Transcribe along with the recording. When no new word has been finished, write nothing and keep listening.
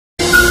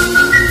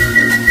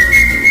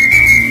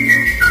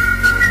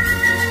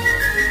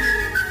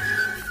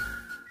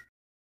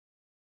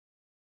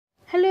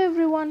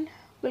everyone,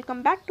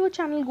 welcome back to our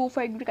channel Go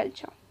for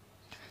Agriculture.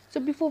 So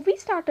before we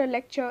start our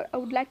lecture, I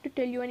would like to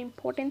tell you an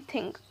important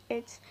thing.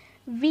 It's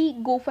we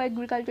Go for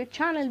Agriculture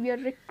channel, we are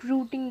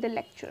recruiting the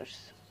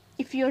lecturers.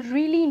 If you're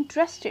really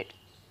interested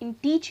in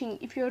teaching,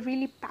 if you're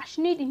really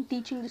passionate in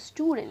teaching the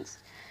students,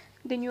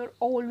 then you're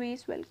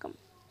always welcome.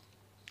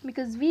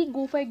 Because we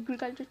Go for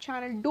Agriculture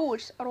channel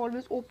doors are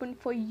always open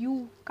for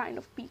you kind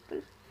of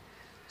people.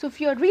 So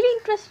if you're really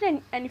interested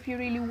and if you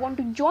really want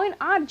to join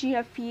our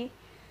GFA,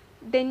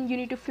 then you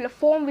need to fill a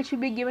form which will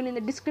be given in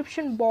the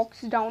description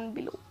box down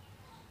below.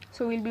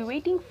 So we'll be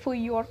waiting for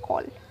your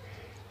call.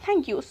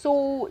 Thank you.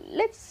 So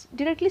let's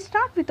directly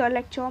start with our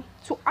lecture.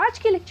 So आज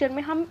के lecture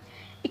में हम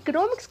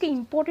economics के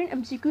important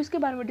MCQs के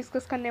बारे में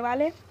discuss करने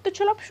वाले हैं. तो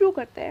चलो अब शुरू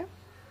करते हैं.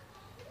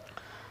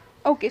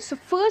 Okay, so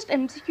first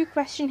MCQ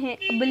question है,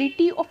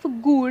 ability of a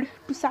good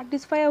to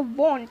satisfy a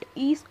want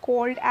is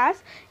called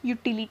as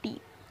utility.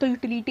 तो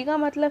utility का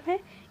मतलब है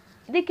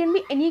there can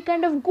be any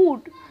kind of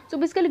good. So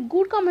basically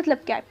good का मतलब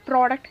क्या है?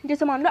 Product.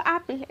 जैसे मान लो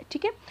एप्पल है,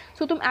 ठीक है.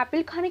 So तुम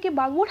एप्पल खाने के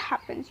बाद what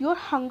happens? Your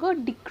hunger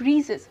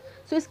decreases.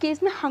 So इस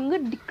केस में hunger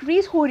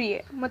decrease हो रही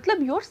है,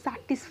 मतलब you're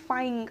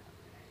satisfying,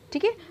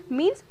 ठीक है.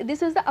 Means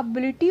this is the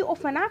ability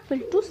of an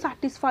apple to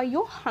satisfy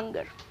your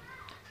hunger,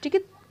 ठीक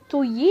है.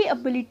 तो ये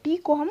ability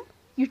को हम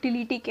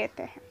utility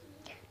कहते हैं,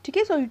 ठीक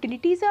है. So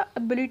utility is a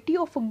ability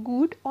of a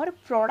good or a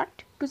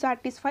product to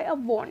satisfy a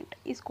want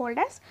is called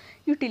as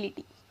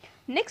utility.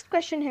 Next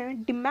question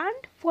है,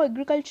 demand for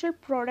agricultural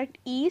product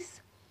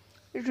is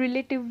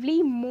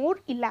relatively more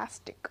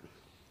elastic.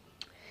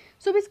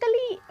 So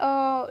basically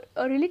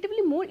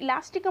relatively more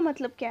elastic का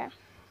मतलब क्या है?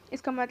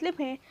 इसका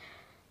मतलब है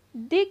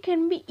they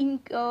can be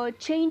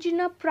change in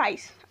a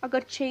price.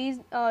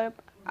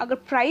 अगर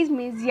price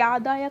में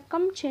ज़्यादा या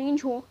कम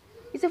चेंज हो,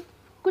 इससे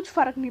कुछ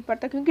फ़र्क नहीं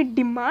पड़ता क्योंकि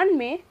डिमांड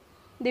में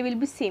they will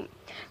be same.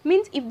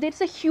 Means if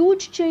there's a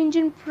huge change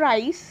in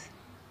price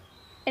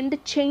and the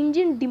change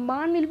in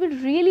demand will be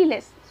really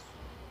less,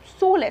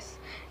 so less.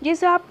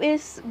 जैसे आप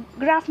इस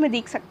ग्राफ में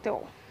देख सकते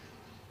हो.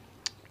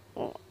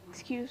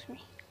 Excuse me.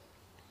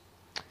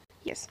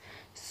 Yes.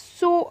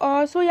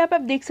 So यहाँ पे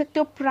आप देख सकते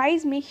हो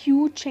प्राइस में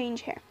huge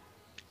change है,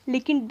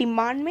 लेकिन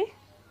डिमांड में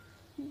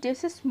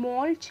जैसे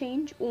small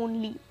change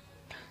only.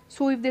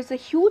 So if there's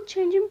a huge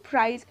change in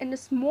price and a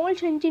small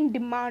change in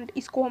demand,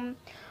 इसको हम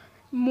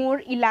more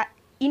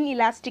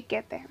inelastic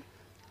कहते हैं,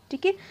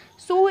 ठीक है.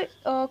 सो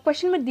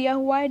क्वेश्चन में दिया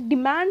हुआ है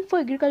डिमांड फॉर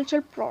एग्रीकल्चर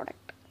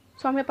प्रोडक्ट.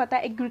 सो हमें पता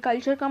है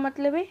एग्रीकल्चर का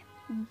मतलब है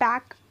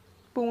बैक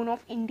बोन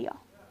ऑफ इंडिया,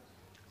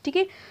 ठीक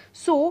है.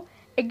 सो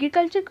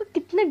एग्रीकल्चर का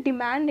कितना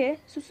डिमांड है,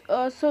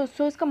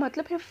 सो इसका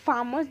मतलब है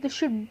farmers they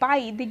should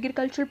by the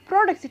agriculture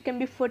products. It can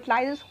be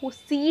fertilisers हो,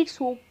 सीड्स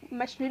हो,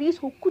 मशीनरीज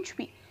हो, कुछ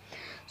भी.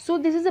 So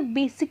this is a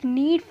basic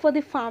need for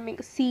the farming,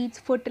 seeds,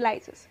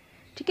 fertilisers,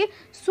 ठीक है.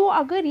 सो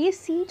अगर ये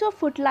सीड्स और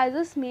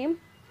फर्टिलाइजर्स में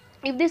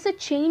if there's a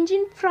change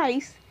in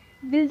price,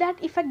 will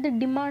that affect the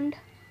demand?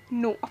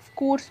 No, of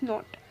course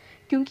not,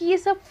 क्योंकि ये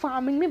सब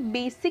फार्मिंग में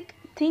बेसिक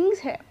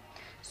थिंग्स है.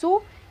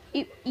 So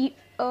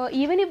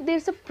even if there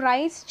is a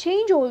price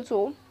change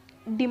also,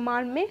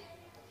 demand में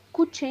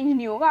कुछ चेंज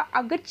नहीं होगा.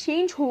 अगर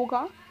चेंज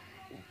होगा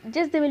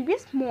just there will be a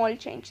small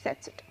change,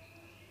 that's it,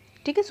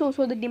 ठीक है.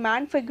 So the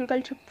demand for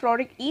agriculture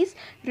product is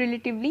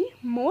relatively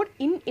more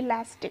in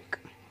elastic.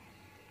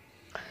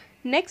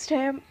 Next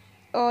है,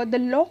 the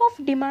law of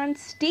demand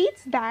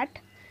states that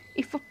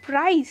if a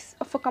price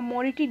of a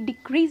commodity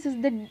decreases,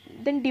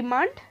 then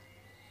demand,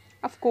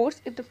 of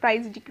course if the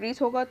price decrease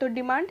होगा तो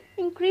demand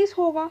increase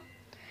होगा.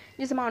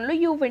 जैसे मान लो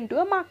you went to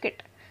a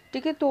market,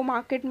 ठीक है. तो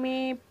market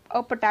में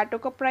पोटैटो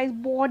का प्राइस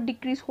बहुत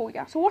डिक्रीज हो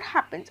गया. सो what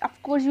happens? Of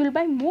course you will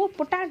buy more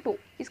potato.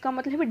 इसका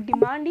मतलब है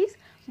demand is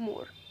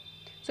more.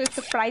 So if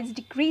the price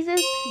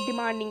decreases,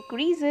 demand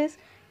increases.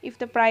 If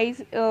the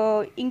price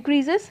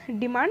increases,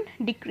 demand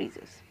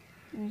decreases.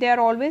 They are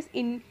always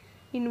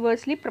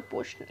inversely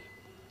proportional,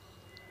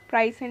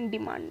 price and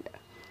demand,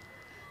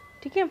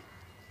 ठीक है.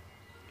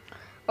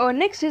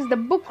 Next is the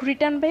book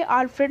written by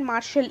Alfred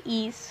Marshall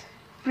is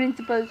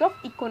Principles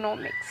of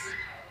Economics.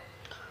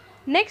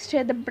 Next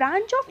है the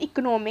branch of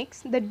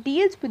economics that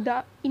deals with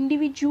the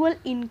individual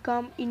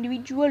income,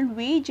 individual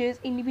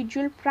wages,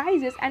 individual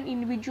prices and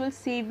individual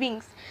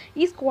savings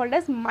is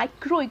called as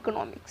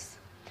microeconomics.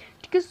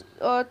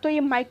 तो ये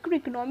micro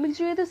economics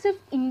जो है तो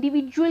सिर्फ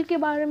individual के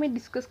बारे में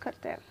डिस्कस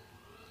करता है,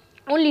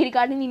 ओनली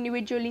रिगार्डिंग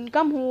इंडिविजुअल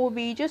इनकम हो,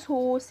 वेजेस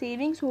हो,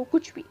 सेविंग्स हो,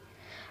 कुछ भी.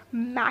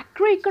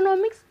 मैक्रो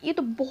इकोनॉमिक्स ये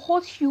तो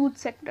बहुत ह्यूज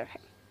सेक्टर है.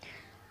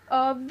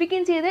 We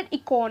can say that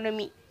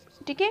economy,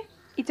 ठीक है,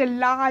 it's a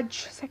large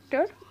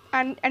sector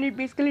and it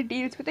basically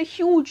deals with a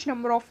huge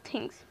number of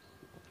things.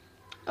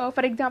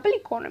 For example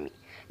economy.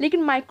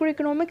 लेकिन माइक्रो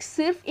इकोनॉमिक्स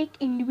सिर्फ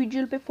एक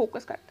इंडिविजुअल पे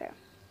फोकस करता है,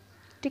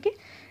 ठीक है.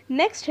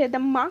 नेक्स्ट है the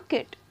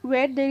market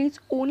where there is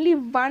only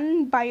one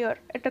buyer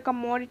at a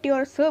commodity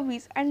or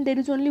service and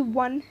there is only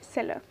one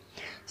seller.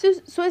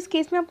 So इस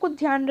केस में आपको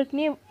ध्यान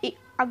रखनी है,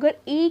 अगर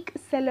एक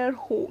सेलर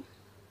हो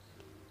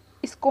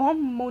इसको हम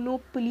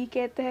मोनोपोली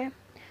कहते हैं,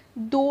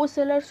 2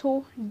 सेलर्स हो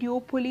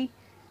ड्यूओपोली,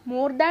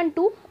 मोर देन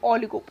 2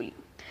 ओलिगोपोली.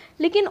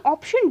 लेकिन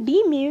ऑप्शन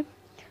डी में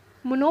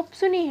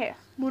मोनोप्सोनी है,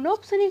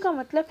 मोनोप्सोनी का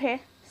मतलब है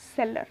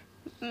सेलर,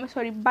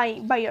 सॉरी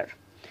बायर।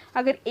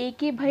 अगर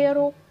एक ही बायर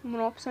हो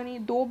मोनोप्सोनी,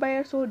 दो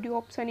बायर्स हो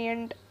डिओप्सोनी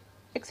एंड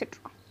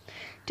एक्सेट्रा।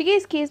 ठीक है,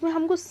 इस केस में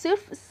हमको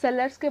सिर्फ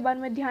सेलर्स के बारे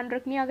में ध्यान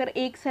रखनी है, अगर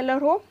एक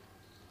सेलर हो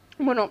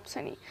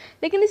मोनोप्सोनी।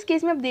 लेकिन इस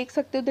केस में आप देख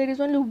सकते हो there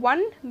is only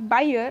one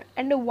buyer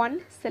and one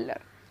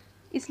seller,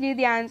 इसलिए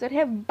द आंसर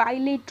है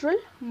बाइलेटरल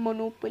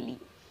मोनोपोली।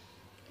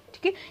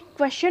 ठीक है,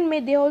 क्वेश्चन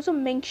में दे आल्सो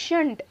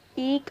मेंशन्ड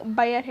एक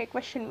बायर है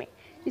क्वेश्चन में,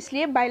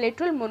 इसलिए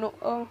बाइलेटरल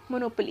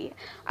मोनोपोली है।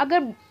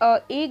 अगर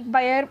एक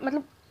बायर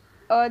मतलब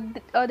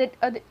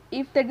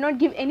if they do not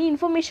give any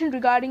information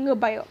regarding a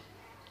buyer,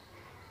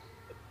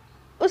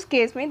 उस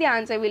केस में the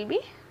answer will be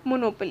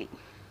monopoly.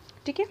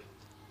 ठीक है,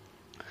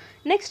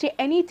 नेक्स्ट है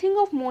anything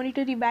of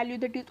monetary value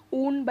that is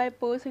owned by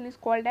person is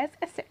called as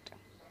asset.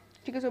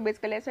 ठीक है, so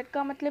basically asset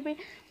का मतलब है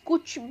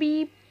कुछ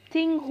भी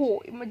थिंग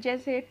हो,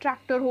 जैसे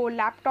ट्रैक्टर हो,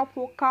 लैपटॉप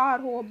हो, कार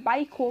हो,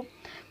 बाइक हो,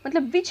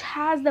 मतलब which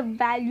has the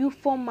value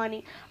for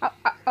money.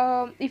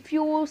 If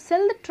you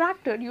cell the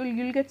tractor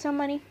you'll get some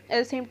money, at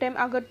the same time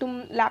अगर तुम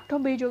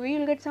लैपटॉप भेजोगे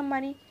you'll get some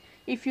money,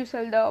 if you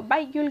sell the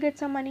bike you'll get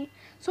some money.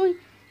 So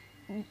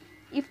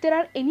if there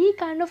are any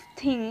kind of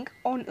thing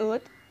on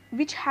earth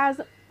which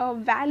has a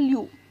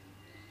value,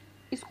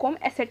 इसको हम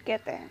asset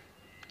कहते हैं।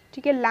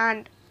 ठीक है,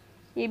 land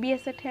ये भी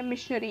एसेट है,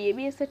 मिशनरी ये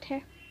भी एसेट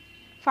है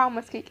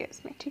फार्मर्स के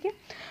केस में। ठीक है,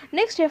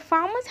 नेक्स्ट है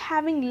farmers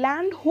having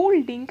land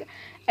holding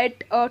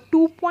eight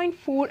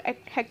 2.4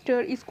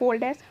 hectare is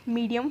called as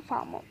medium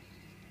farmer.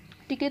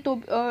 ठीक है, तो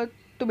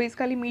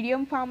बेसिकली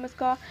मीडियम फार्मर्स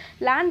का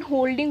लैंड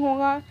होल्डिंग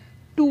होगा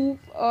 2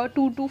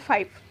 to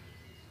 5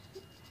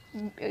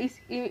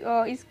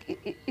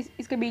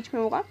 इसके बीच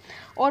में होगा,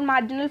 और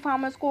मार्जिनल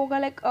फार्मर्स को होगा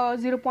लाइक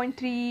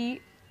 0.3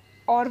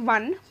 और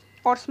 1,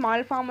 और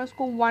स्मॉल फार्मर्स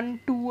को 1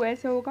 2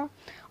 ऐसे होगा,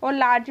 और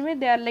लार्ज में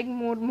दे आर लाइक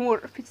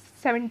मोर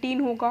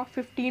 17 होगा,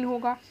 15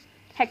 होगा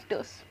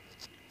हेक्टर्स।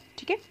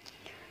 ठीक है,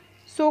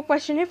 सो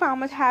क्वेश्चन है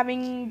farmers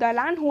having the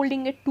land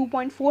holding eight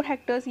 2.4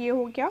 hectares, ये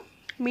हो गया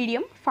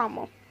मीडियम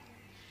फार्मर।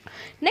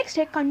 नेक्स्ट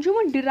है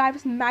consumer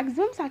derives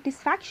maximum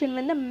satisfaction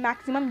when the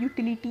maximum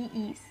utility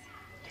is.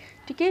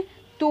 ठीक है,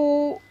 तो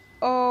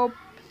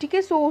ठीक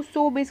है,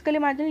 सो बेसिकली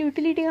मार्जिनल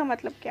यूटिलिटी का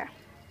मतलब क्या है?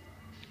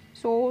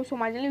 So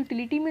marginal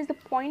utility means the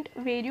point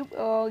where you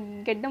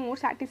get the more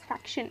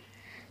satisfaction.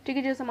 ठीक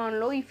है, जैसे मान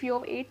लो if you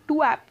have ate 2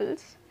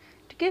 apples,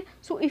 ठीक है,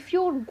 so if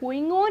you're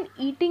going on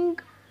eating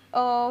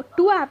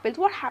 2 apples,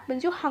 what happens?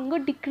 Your hunger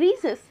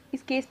decreases.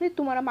 इस केस में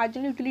तुम्हारा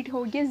marginal utility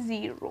हो गया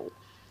 0.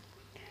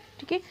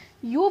 ठीक है,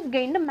 you have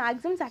gained the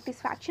maximum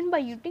satisfaction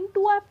by eating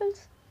 2 apples.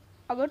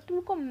 अगर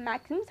तुमको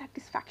maximum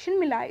satisfaction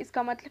मिला है,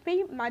 इसका मतलब है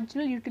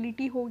marginal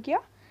utility हो गया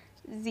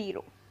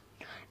 0.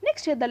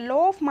 नेक्स्ट है the law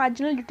of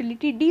marginal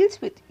utility deals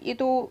with, ये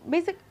तो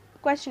बेसिक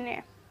क्वेश्चन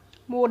है,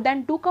 more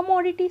than 2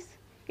 commodities,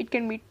 it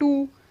can be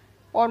 2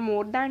 और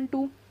मोर देन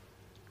 2.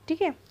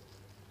 ठीक है,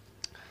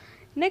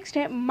 नेक्स्ट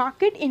है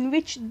market in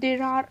which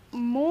there are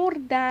more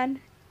than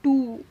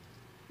 2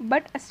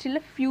 but still a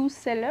few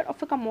seller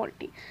of a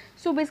commodity.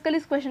 So basically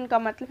इस question का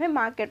मतलब है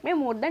मार्केट में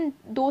मोर देन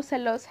 2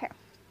 सेलर्स है.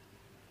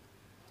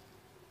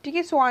 ठीक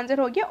है, सो आंसर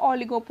हो गया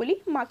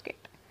ओलिगोपोली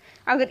मार्केट.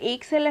 अगर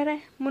एक सेलर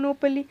है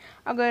मोनोपोली,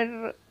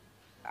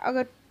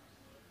 अगर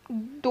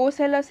 2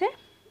 सेलर्स है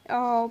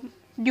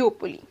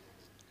ड्यूओपोली.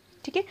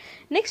 ठीक है,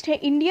 नेक्स्ट है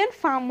Indian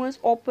farmers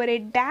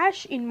operate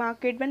dash in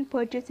market when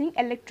purchasing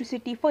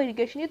electricity for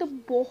irrigation. ये तो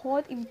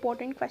बहुत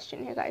इंपॉर्टेंट क्वेश्चन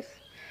है guys,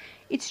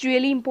 it's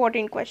really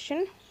important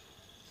question.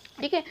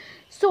 ठीक है,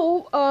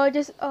 सो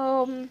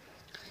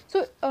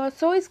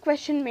इस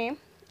क्वेश्चन में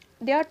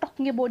they are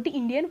talking about the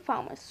Indian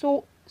farmers.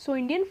 So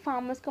Indian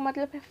farmers का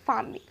मतलब है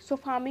फार्मिंग. सो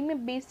फार्मिंग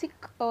में बेसिक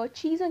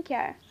चीज़ें क्या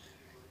है?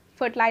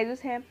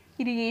 फर्टिलाइजर्स है,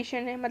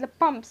 इरिगेशन है, मतलब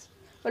पंप्स,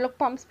 वो लोग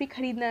पंप्स भी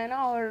खरीदना है ना,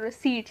 और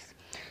सीड्स.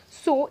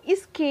 सो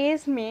इस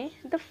केस में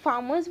the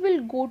farmers will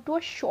go to a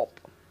shop.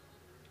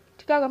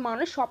 ठीक है, अगर मान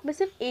लो शॉप में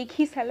सिर्फ एक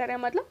ही सेलर है,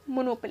 मतलब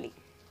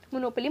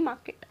monopoly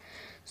market.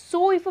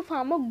 So if a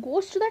farmer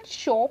goes to that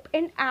shop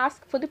and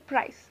ask for the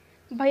price,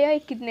 भैया ये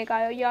कितने का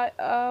है, या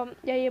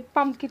ये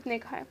पंप कितने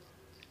का है.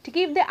 ठीक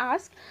है, if they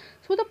ask,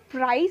 so the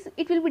price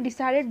it will be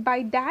decided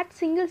by that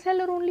single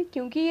seller only,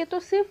 क्योंकि ये तो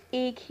सिर्फ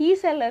एक ही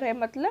सेलर है,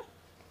 मतलब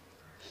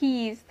he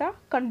is the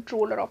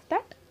controller of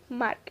that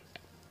market.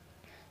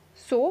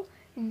 So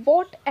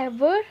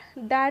whatever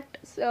that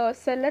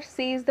seller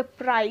says the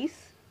price,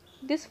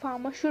 this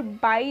farmer should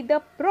buy the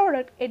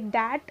product at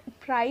that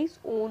price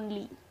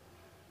only.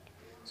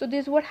 So this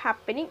is what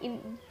happening in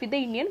with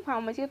the Indian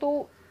farmers. ये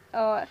तो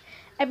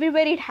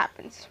everywhere it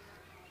happens.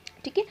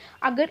 ठीक है,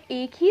 अगर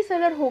एक ही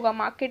seller होगा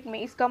market में,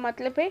 इसका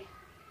मतलब है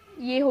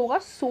ये होगा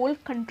soul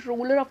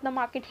controller of the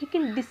market. He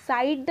can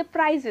decide the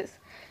prices.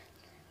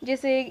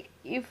 जैसे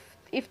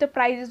if the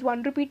price is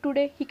 1 rupee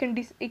today, he can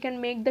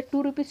make the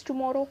 2 rupees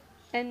tomorrow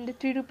and the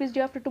 3 rupees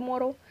day after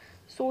tomorrow.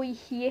 So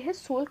ये है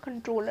सोल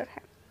कंट्रोलर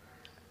है.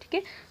 ठीक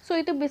है, सो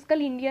ये तो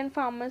basically Indian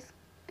farmers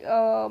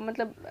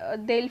मतलब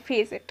they will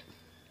face it.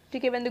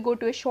 ठीक है, when they go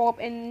to a shop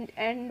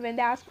and when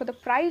they ask for the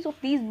price of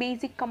these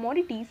basic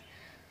commodities,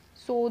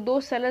 so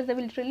those sellers they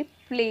will really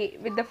play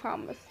with the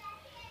farmers.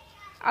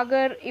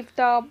 अगर if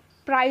the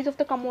price of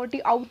the commodity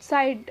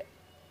outside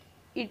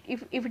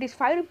if it is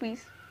 5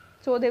 rupees,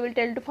 so they will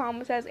tell to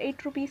farmers as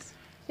 8 rupees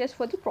just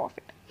for the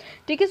profit.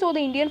 ठीक है, so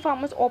the Indian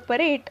farmers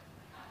operate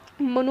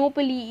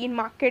monopoly in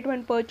market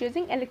when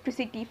purchasing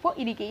electricity for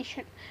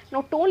irrigation.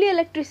 Not only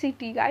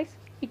electricity guys,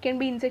 it can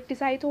be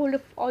insecticides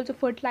also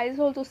fertilizers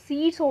also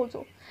seeds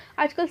also.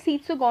 आजकल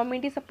seeds तो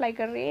government ही supply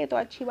कर रही है तो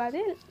अच्छी बात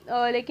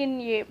है, लेकिन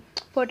ये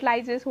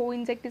fertilizers हो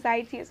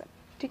insecticides ये सब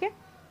ठीक है.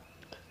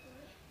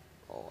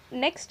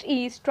 Next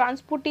is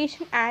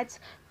transportation as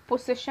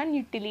possession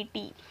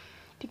utility.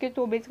 ठीक है,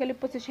 तो बेसिकली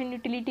पोसेशन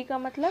यूटिलिटी का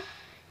मतलब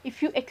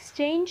if you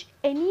exchange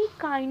any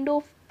kind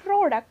of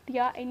product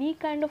या any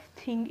kind of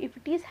thing if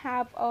it is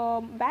have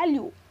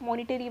value,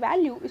 monetary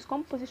value, इसको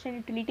हम पोसेशन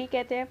यूटिलिटी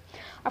कहते हैं.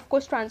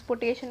 ऑफकोर्स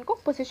ट्रांसपोर्टेशन को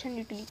पोसेशन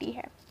यूटिलिटी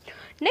है.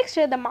 नेक्स्ट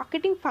है the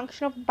marketing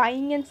function of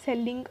buying and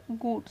selling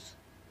goods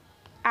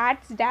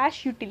ads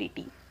dash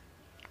utility.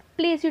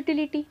 Place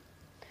utility.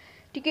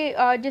 ठीक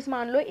है, जैसे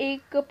मान लो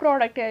एक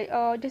प्रोडक्ट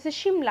है, जैसे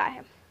शिमला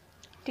है.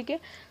 ठीक है,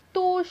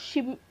 तो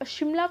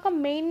शिमला का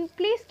मेन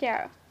प्लेस क्या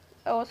है?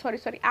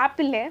 सॉरी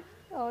एप्पल है.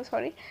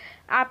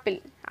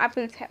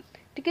 एप्पल्स है.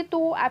 ठीक है, तो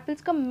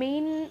एप्पल्स का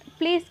मेन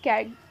प्लेस क्या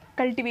है?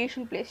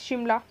 Cultivation place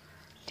Shimla.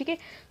 ठीक है,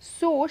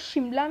 सो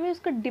शिमला में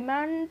उसका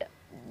demand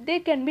they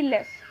can be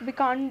less, we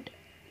can't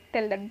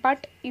tell that,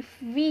 but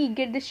if we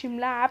get the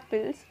Shimla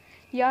apples,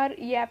 यार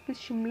ये एप्पल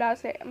शिमला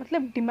से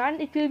मतलब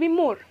demand it will be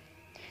more.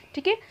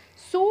 ठीक है,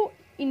 सो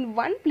in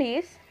one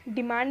place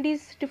demand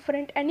is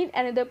different and in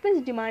another place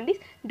demand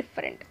is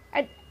different.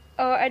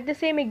 At the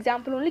same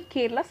example only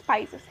Kerala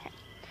spices है.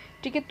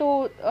 ठीक है,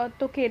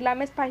 तो केरला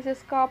में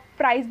स्पाइसेस का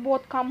प्राइस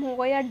बहुत कम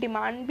होगा या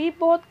डिमांड भी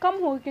बहुत कम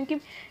होगा क्योंकि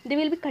they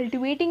will be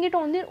cultivating it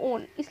on their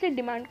own, इसलिए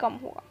डिमांड कम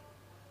होगा.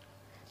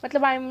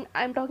 मतलब I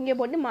am talking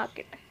about the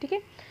market. ठीक है,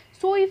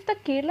 so if the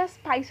Kerala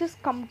spices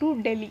come to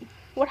Delhi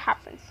what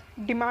happens?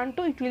 Demand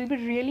तो इट विल बी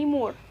रियली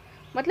मोर.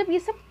 मतलब ये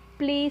सब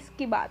प्लेस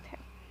की बात है.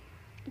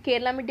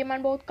 केरला में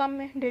डिमांड बहुत कम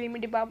है, दिल्ली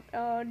में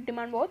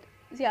डिमांड बहुत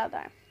ज़्यादा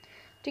है.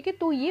 ठीक है,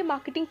 तो ये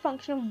marketing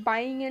function of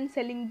buying and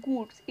selling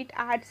goods it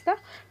adds the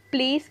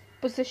place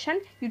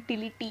position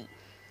utility.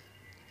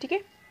 ठीक है,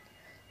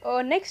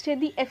 नेक्स्ट है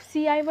the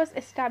FCI was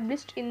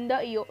established in the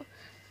year.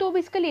 तो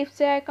बेसिकली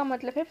FCI का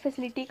मतलब है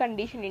फैसिलिटी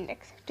कंडीशन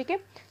इंडेक्स. ठीक है,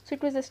 so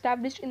it was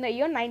established in the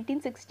year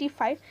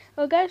 1965.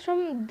 Guys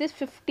from this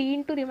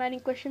 15 to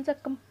remaining questions are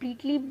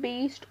completely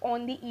based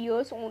on the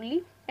years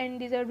only and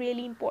these are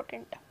really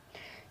important.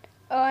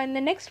 And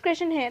the next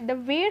question है the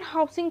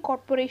Warehousing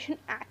Corporation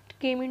Act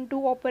came into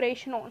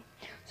operation on.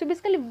 So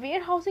basically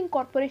Warehousing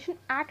Corporation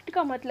Act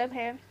का मतलब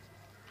है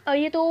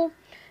ये तो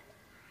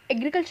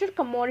agriculture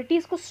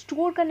commodities को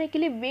store करने के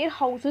लिए वेयर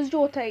हाउसेज जो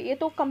होता है ये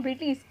तो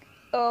कम्प्लीटली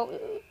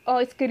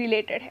इसके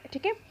रिलेटेड है.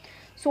 ठीक है,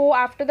 so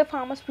after the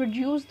farmers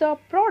produce the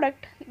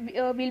product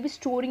will be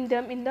storing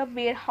them in the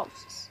where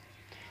houses.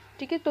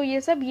 ठीक है, तो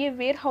ये सब ये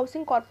वेयर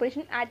हाउसिंग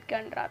कॉरपोरेशन एक्ट के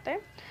अंडर आता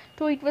है.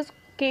 तो it was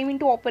came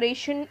into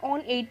operation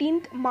on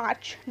 18th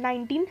March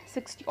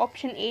 1960,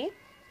 option A.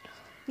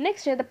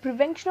 Next year the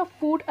Prevention of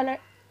Food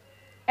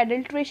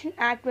Adulteration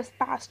Act was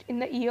passed in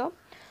the year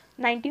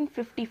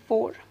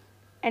 1954.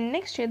 And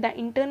next year the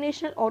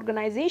International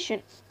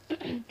Organization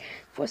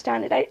for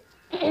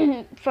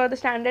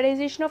the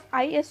standardization of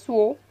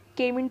ISO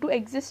came into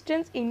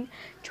existence in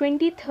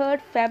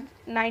 23rd Feb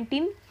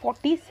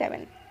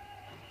 1947.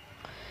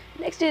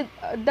 Next is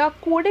the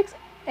Codex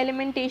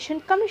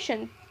Alimentation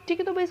Commission. ठीक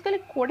है, तो basically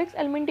codex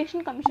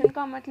एलिमेंटेशन commission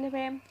का मतलब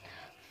है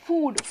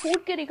food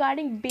के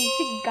regarding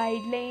basic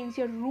guidelines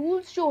या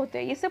rules जो होते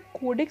हैं ये सब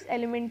कोडेक्स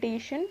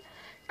एलिमेंटेशन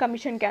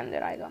कमीशन के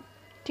अंदर आएगा.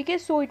 ठीक है,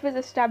 so it was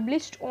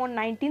established on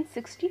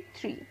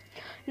 1963.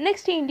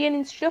 Next Indian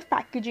institute of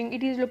packaging,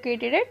 it is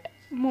located at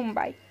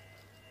Mumbai.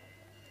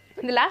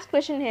 The last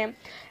question है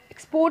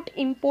export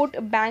import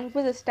bank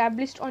was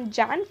established on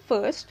Jan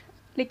 1st,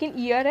 लेकिन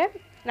ईयर है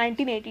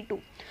 1982.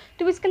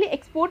 तो बेसिकली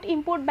एक्सपोर्ट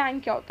इम्पोर्ट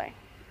बैंक क्या होता है?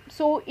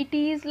 So it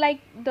is like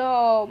the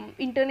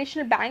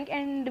international bank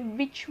and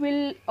which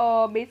will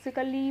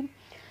basically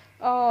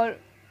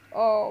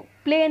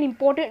play an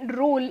important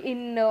role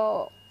in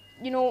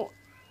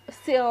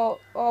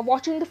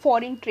watching the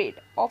foreign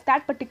trade of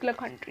that particular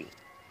country.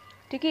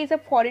 ठीक है, ये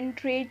सब foreign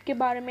trade के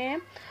बारे में है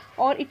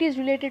और it is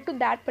related to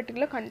that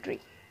particular country.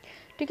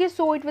 ठीक है,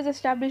 so it was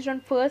established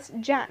on 1st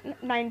Jan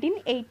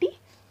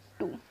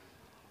 1982.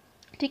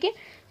 ठीक है,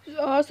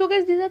 so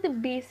guys these are the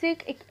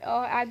basic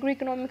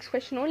agroeconomics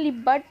question only,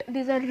 but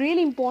these are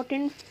really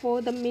important for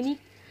the many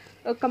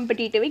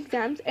competitive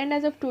exams. And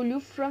as I've told you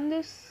from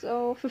this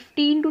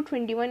 15 to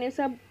 21 ये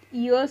सब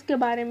years के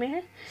बारे में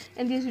है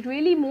and this is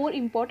really more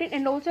important.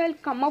 And also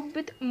I'll come up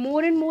with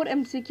more and more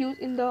MCQs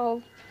in the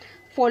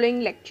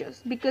following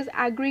lectures because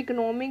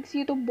agroeconomics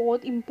ये तो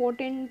बहुत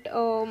important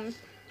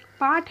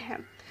part है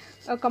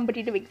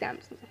competitive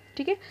exams में.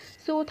 ठीक है,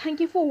 so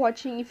thank you for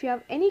watching. If you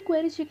have any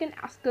queries you can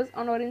ask us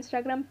on our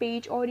Instagram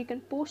page or you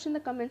can post in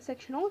the comment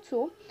section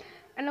also.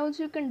 And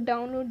also you can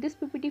download this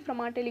PPT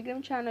from our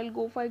Telegram channel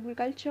Go for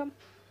Agriculture.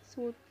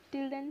 So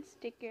till then,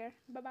 take care,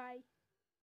 bye bye.